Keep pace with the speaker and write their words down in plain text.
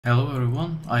Hello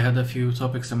everyone, I had a few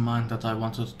topics in mind that I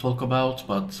wanted to talk about,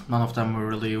 but none of them were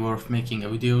really worth making a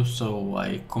video, so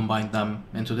I combined them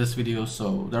into this video.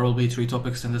 So there will be 3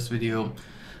 topics in this video: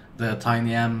 the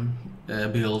TinyM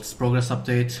build's progress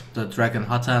update, the Dragon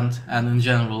Hotend, and in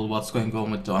general what's going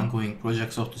on with the ongoing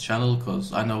projects of the channel,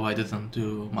 because I know I didn't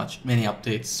do many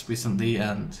updates recently,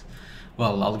 and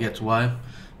well, I'll get to why.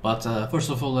 But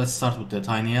first of all, let's start with the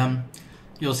TinyM.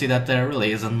 You'll see that there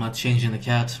really isn't much change in the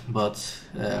cat, but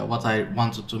what I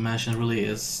wanted to mention really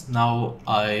is now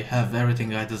I have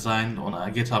everything I designed on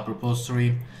a GitHub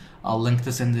repository. I'll link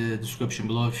this in the description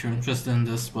below if you're interested in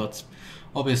this, but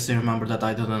obviously remember that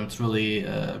I didn't really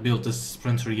build this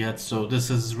printer yet, so this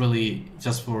is really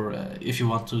just for if you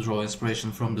want to draw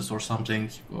inspiration from this or something,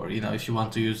 or if you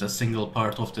want to use a single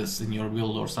part of this in your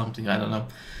build or something, I don't know.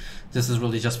 This is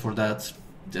really just for that.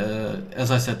 As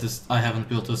I said, I haven't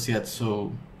built this yet,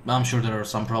 so I'm sure there are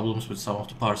some problems with some of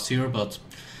the parts here, but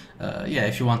yeah,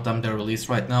 if you want them, they're released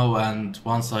right now, and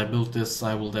once I build this,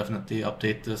 I will definitely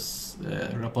update this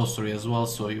repository as well,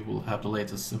 so you will have the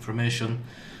latest information,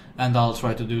 and I'll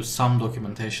try to do some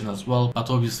documentation as well, but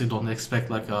obviously don't expect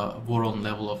like a Voron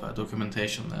level of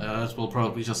documentation. It will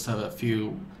probably just have a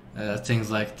few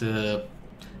things like the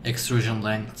extrusion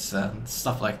lengths and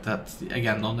stuff like that.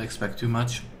 Again, don't expect too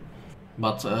much.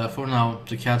 But for now,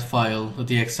 the CAD file, the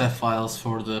DXF files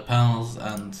for the panels,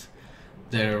 and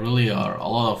there really are a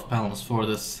lot of panels for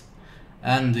this,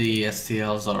 and the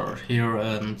STLs are here,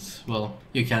 and well,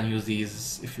 you can use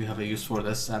these if you have a use for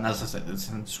this, and as I said, it's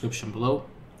in the description below.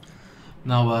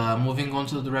 Now moving on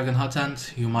to the Dragon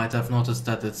Hotend, you might have noticed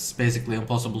that it's basically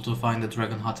impossible to find the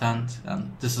Dragon Hotend,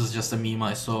 and this is just a meme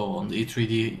I saw on the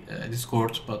E3D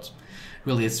Discord, but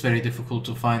really it's very difficult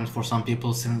to find for some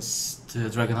people since the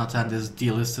Dragon Hotend is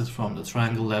delisted from the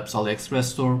Triangle Labs AliExpress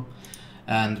store,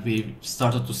 and we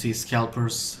started to see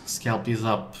scalpers scalp these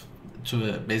up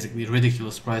to basically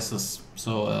ridiculous prices.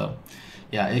 So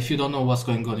yeah, if you don't know what's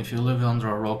going on, if you live under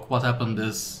a rock, what happened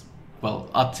is, well,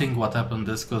 I think what happened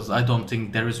is, because I don't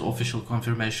think there is official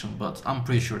confirmation, but I'm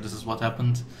pretty sure this is what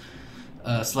happened.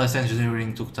 Slice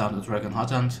Engineering took down the Dragon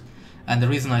Hotend, and the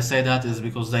reason I say that is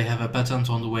because they have a patent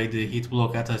on the way the heat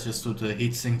block attaches to the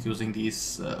heatsink using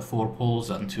these 4 poles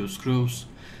and 2 screws.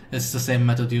 It's the same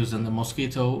method used in the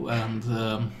Mosquito,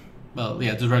 and well,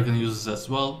 yeah, the Dragon uses as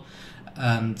well.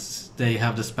 And they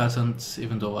have this patent,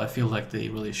 even though I feel like they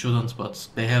really shouldn't, but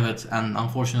they have it, and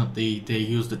unfortunately they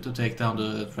used it to take down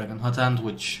the Dragon Hotend,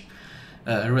 which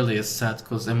really is sad,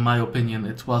 because in my opinion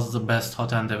it was the best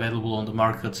Hotend available on the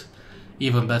market,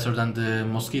 even better than the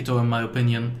Mosquito in my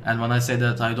opinion. And when I say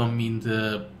that, I don't mean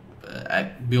the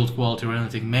build quality or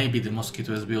anything. Maybe the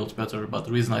Mosquito is built better, but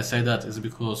the reason I say that is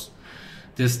because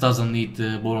this doesn't need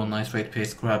the boron nitrate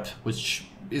paste crap, which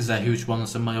is a huge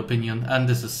bonus in my opinion, and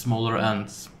this is smaller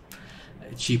and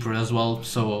cheaper as well.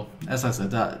 So as I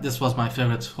said, this was my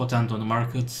favorite Hotend on the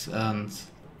market, and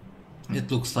it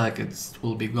looks like it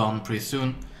will be gone pretty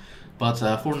soon. But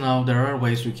for now, there are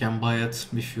ways you can buy it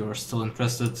if you're still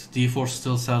interested. D-Force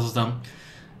still sells them.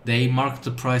 They marked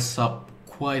the price up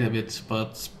quite a bit,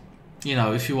 but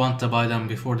if you want to buy them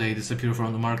before they disappear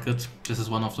from the market, this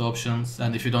is one of the options.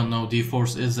 And if you don't know,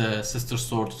 D-Force is a sister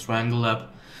store to Triangle Lab,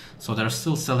 so they're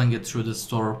still selling it through the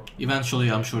store. Eventually,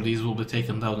 I'm sure these will be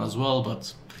taken down as well,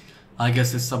 but I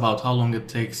guess it's about how long it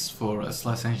takes for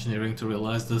Slice Engineering to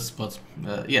realize this. But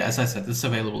yeah, as I said, it's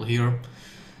available here.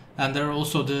 And there are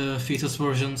also the Phaetus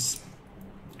versions.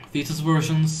 Phaetus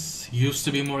versions used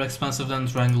to be more expensive than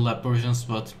Triangle Lab versions,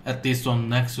 but at least on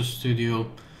Nexus Studio,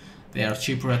 they are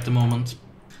cheaper at the moment.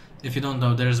 If you don't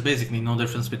know, there is basically no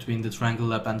difference between the Triangle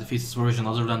Lab and the Phaetus version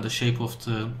other than the shape of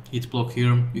the heat block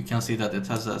here. You can see that it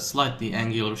has a slightly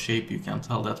angular shape, you can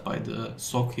tell that by the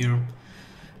sock here.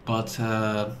 But,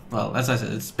 well, as I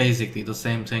said, it's basically the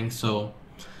same thing, so,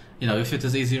 if it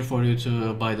is easier for you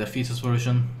to buy the Phaetus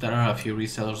version, there are a few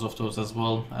resellers of those as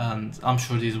well, and I'm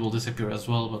sure these will disappear as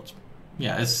well, but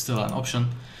yeah, it's still an option.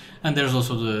 And there's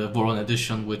also the Voron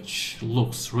edition, which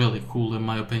looks really cool in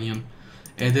my opinion.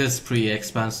 It is pretty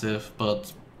expensive,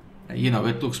 but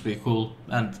it looks pretty cool,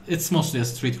 and it's mostly a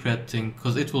street cred thing,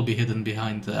 because it will be hidden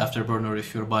behind the Afterburner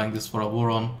if you're buying this for a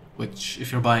Voron, which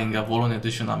if you're buying a Voron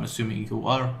edition, I'm assuming you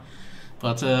are.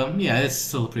 But yeah, it's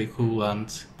still pretty cool,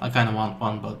 and I kind of want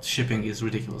one, but shipping is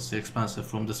ridiculously expensive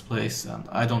from this place, and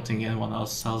I don't think anyone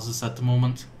else sells this at the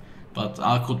moment. But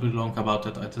I could be wrong about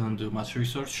it, I didn't do much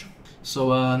research. So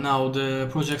now the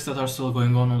projects that are still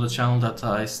going on the channel that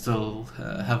I still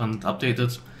haven't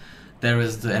updated. There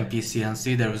is the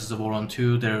MPCNC, there is the Voron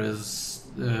 2, there is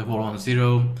Voron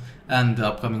 0, and the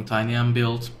upcoming TinyM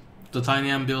build. The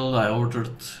TinyM build, I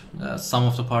ordered some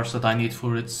of the parts that I need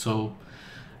for it, so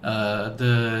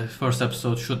The first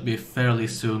episode should be fairly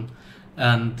soon,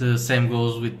 and the same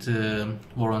goes with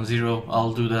Voron 0.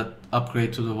 I'll do that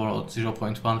upgrade to the Voron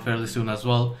 0.1 fairly soon as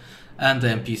well, and the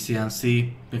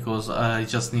MPCNC, because I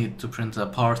just need to print a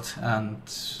part, and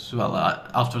well,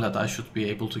 after that I should be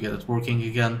able to get it working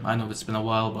again. I know it's been a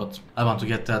while, but I want to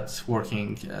get that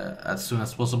working as soon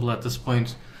as possible at this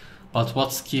point. But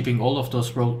what's keeping all of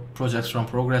those projects from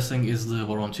progressing is the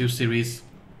Voron 2 series.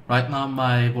 Right now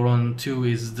my Voron 2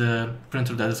 is the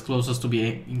printer that is closest to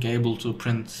being able to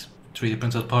print 3D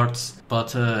printed parts,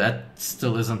 but it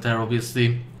still isn't there,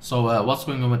 obviously. So what's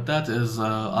going on with that is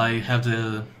I have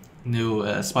the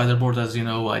new spider board. As you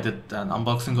know, I did an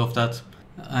unboxing of that,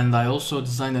 and I also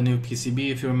designed a new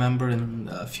PCB, if you remember, in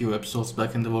a few episodes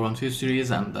back in the Voron 2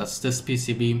 series, and that's this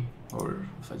PCB. Or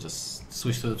if I just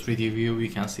switch to the 3D view, you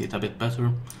can see it a bit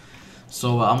better.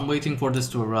 So I'm waiting for this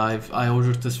to arrive. I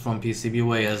ordered this from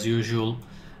PCBWay as usual,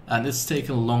 and it's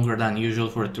taken longer than usual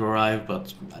for it to arrive,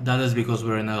 but that is because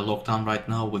we're in a lockdown right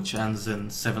now, which ends in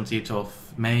 17th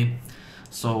of May.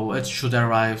 So it should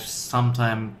arrive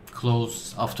sometime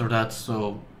close after that,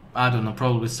 so I don't know,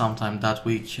 probably sometime that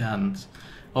week, and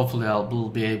hopefully I'll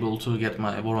be able to get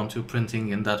my Voron 2 printing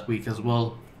in that week as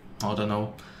well. I don't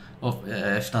know,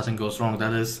 if nothing goes wrong,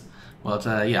 that is. But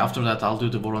yeah, after that I'll do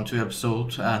the Voron 2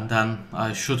 episode, and then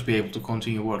I should be able to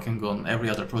continue working on every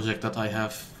other project that I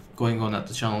have going on at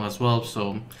the channel as well.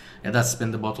 So yeah, that's been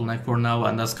the bottleneck for now,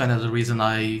 and that's kind of the reason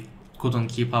I couldn't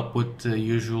keep up with the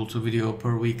usual 2 video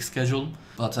per week schedule.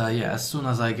 But yeah, as soon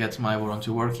as I get my Voron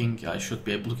 2 working, I should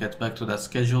be able to get back to that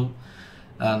schedule.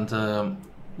 And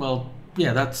well,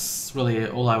 yeah, that's really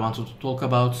all I wanted to talk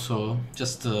about. So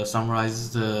just to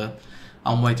summarize,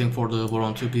 I'm waiting for the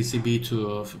Voron 2 PCB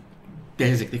to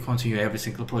basically continue every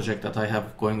single project that I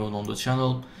have going on the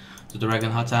channel. The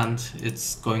Dragon Hotend,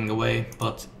 it's going away,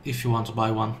 but if you want to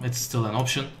buy one, it's still an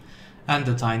option. And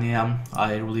the TinyM,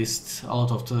 I released a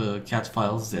lot of the CAD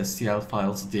files, the STL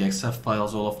files, the XF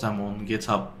files, all of them on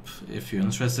GitHub if you're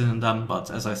interested in them,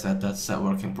 but as I said, that's a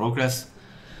work in progress.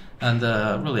 And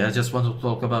really, I just wanted to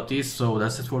talk about these, so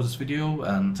that's it for this video,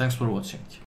 and thanks for watching.